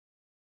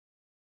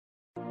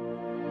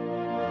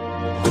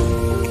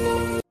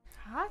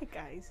Hi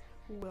guys,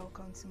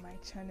 welcome to my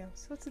channel.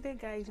 So today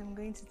guys, I'm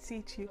going to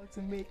teach you how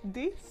to make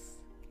this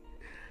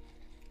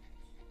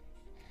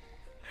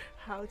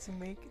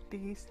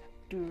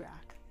durag.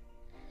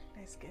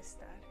 Let's get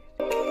started.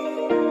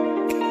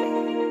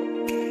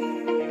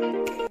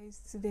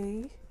 Guys,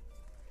 today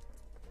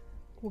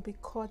we'll be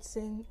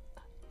cutting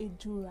a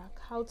durag.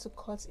 How to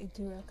cut a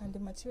durag, and the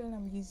material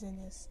I'm using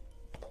is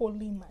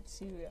poly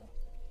material.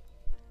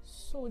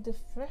 So the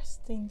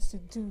first thing to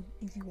do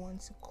if you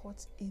want to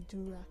cut a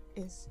durag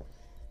is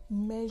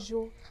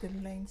measure the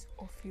length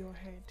of your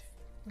head.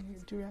 Your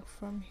durag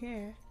from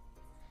here,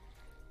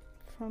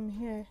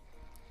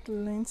 the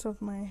length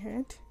of my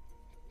head,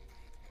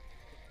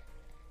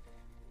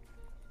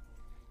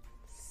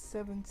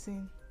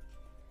 17.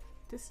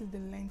 This is the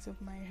length of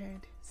my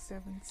head,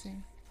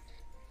 17.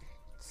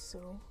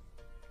 So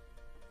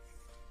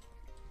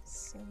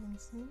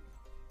 17.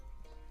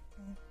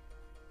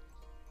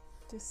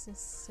 This is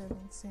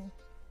 17.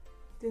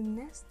 The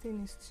next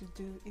thing is to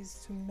do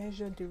is to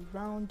measure the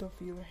round of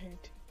your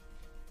head.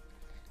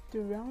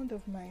 The round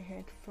of my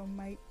head from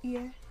my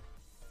ear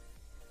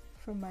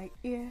to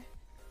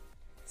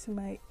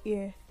my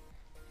ear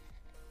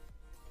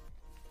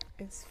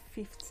is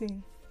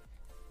 15.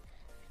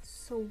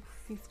 So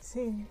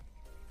 15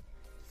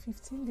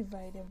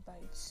 divided by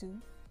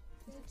 2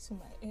 to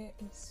my ear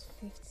is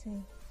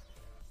 15,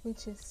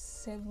 which is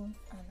 7.5.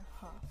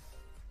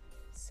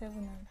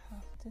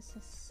 7.5. This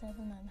is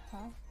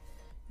 7.5.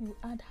 You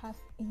add ½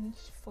 inch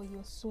for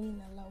your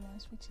sewing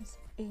allowance, which is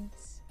 8.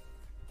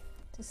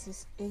 This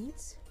is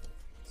 8.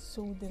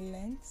 So the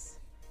length,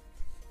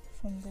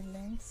 from the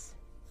length,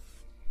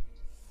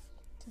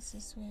 this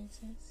is where it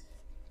is.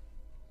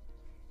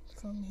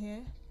 From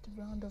here, the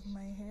round of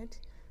my head,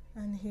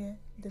 and here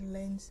the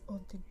length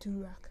of the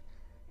durag.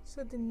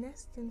 So the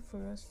next thing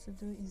for us to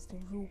do is the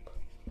rope.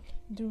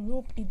 The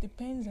rope, it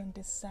depends on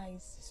the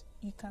size.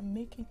 You can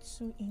make it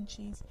 2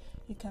 inches,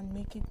 you can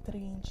make it 3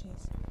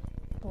 inches,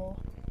 but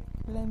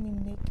let me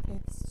make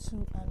it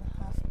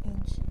 2.5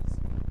 inches.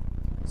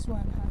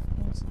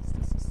 2.5 inches.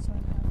 This is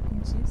 2.5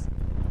 inches.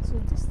 So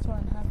this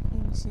 2.5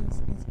 inches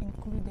is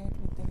included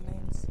with the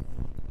length.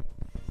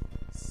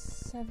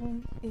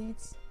 7,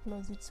 8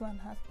 plus the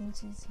 2.5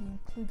 inches, you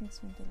include it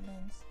with the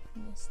length.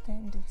 You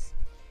extend it.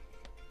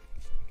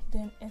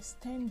 Then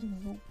extend the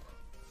rope.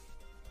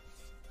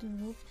 The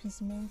rope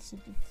is meant to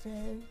be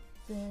very,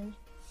 very,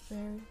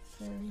 very,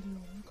 very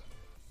long.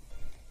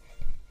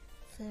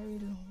 Very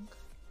long.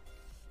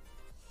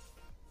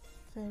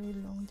 Very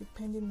long,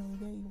 depending on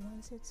where you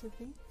want it to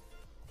be.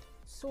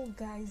 So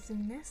guys, the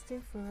next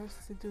thing for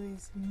us to do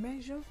is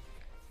measure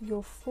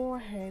your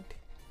forehead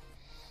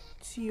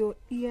to your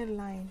ear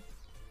line.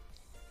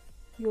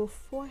 Your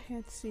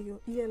forehead to your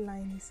ear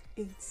line is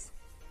 8.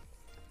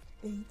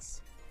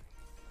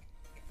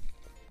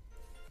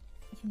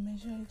 You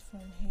measure it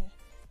from here.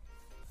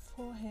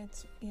 Forehead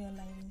to ear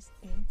line is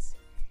 8.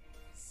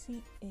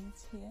 See 8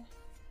 here.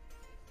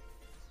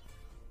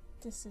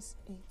 This is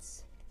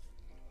 8.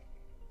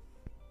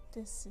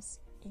 This is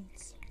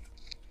 8.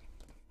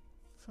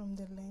 From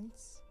the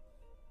length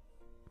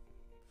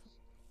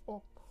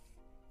up.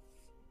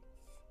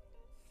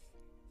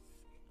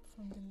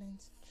 From the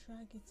length,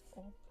 drag it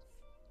up.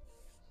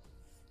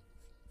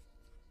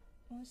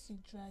 Once you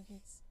drag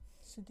it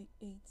to the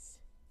 8,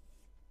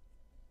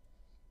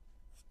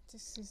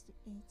 this is the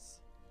 8.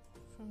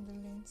 From the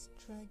length,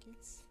 drag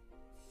it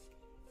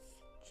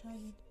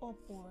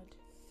upward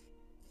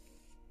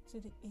to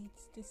the 8.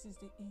 This is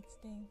the 8.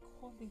 Then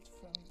curve it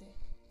from there.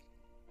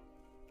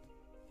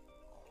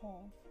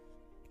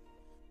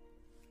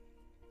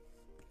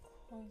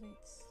 Curve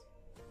it.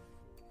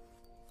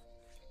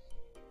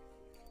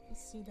 You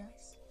see that?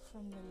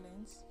 From the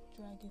length,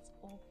 drag it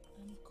up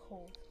and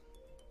curve.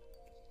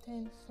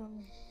 Then from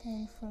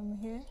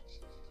here,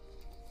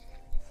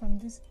 from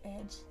this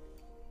edge,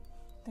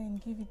 then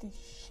give it a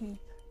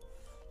shape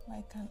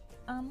like an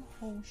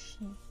armhole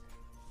shape.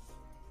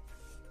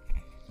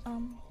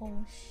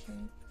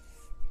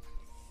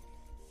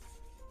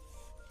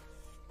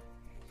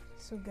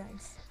 So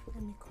guys,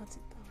 let me cut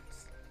it out.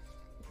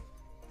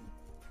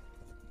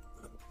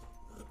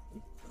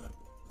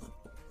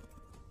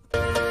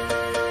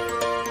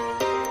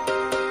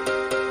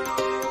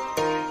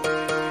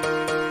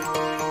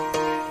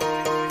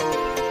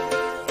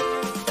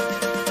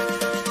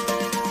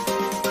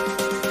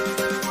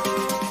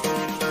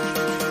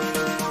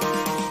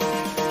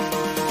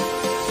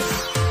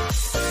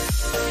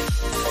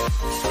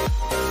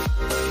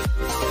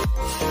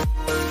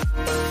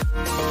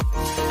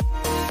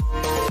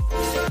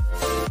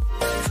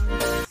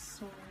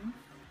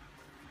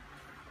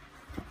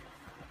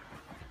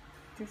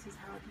 This is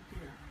how the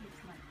durag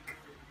looks like.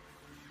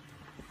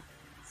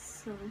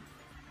 So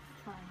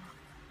fine.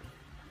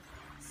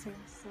 So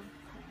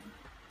fine.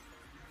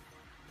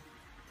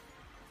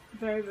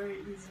 Very, very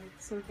easy.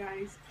 So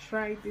guys,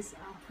 try this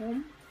at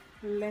home.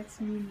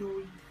 Let me know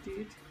you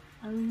did,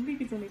 and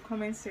leave it in the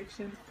comment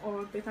section,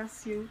 or better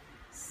still,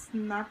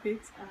 snap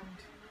it and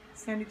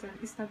send it on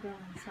Instagram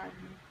and tag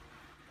me.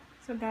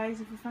 So guys,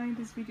 if you find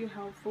this video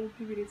helpful,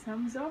 give it a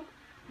thumbs up,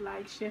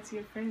 like, share to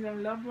your friends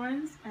and loved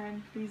ones,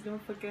 and please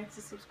don't forget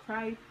to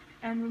subscribe,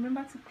 and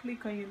remember to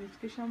click on your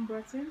notification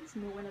button to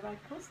know whenever I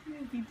post a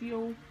new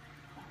video.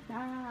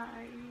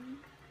 Bye.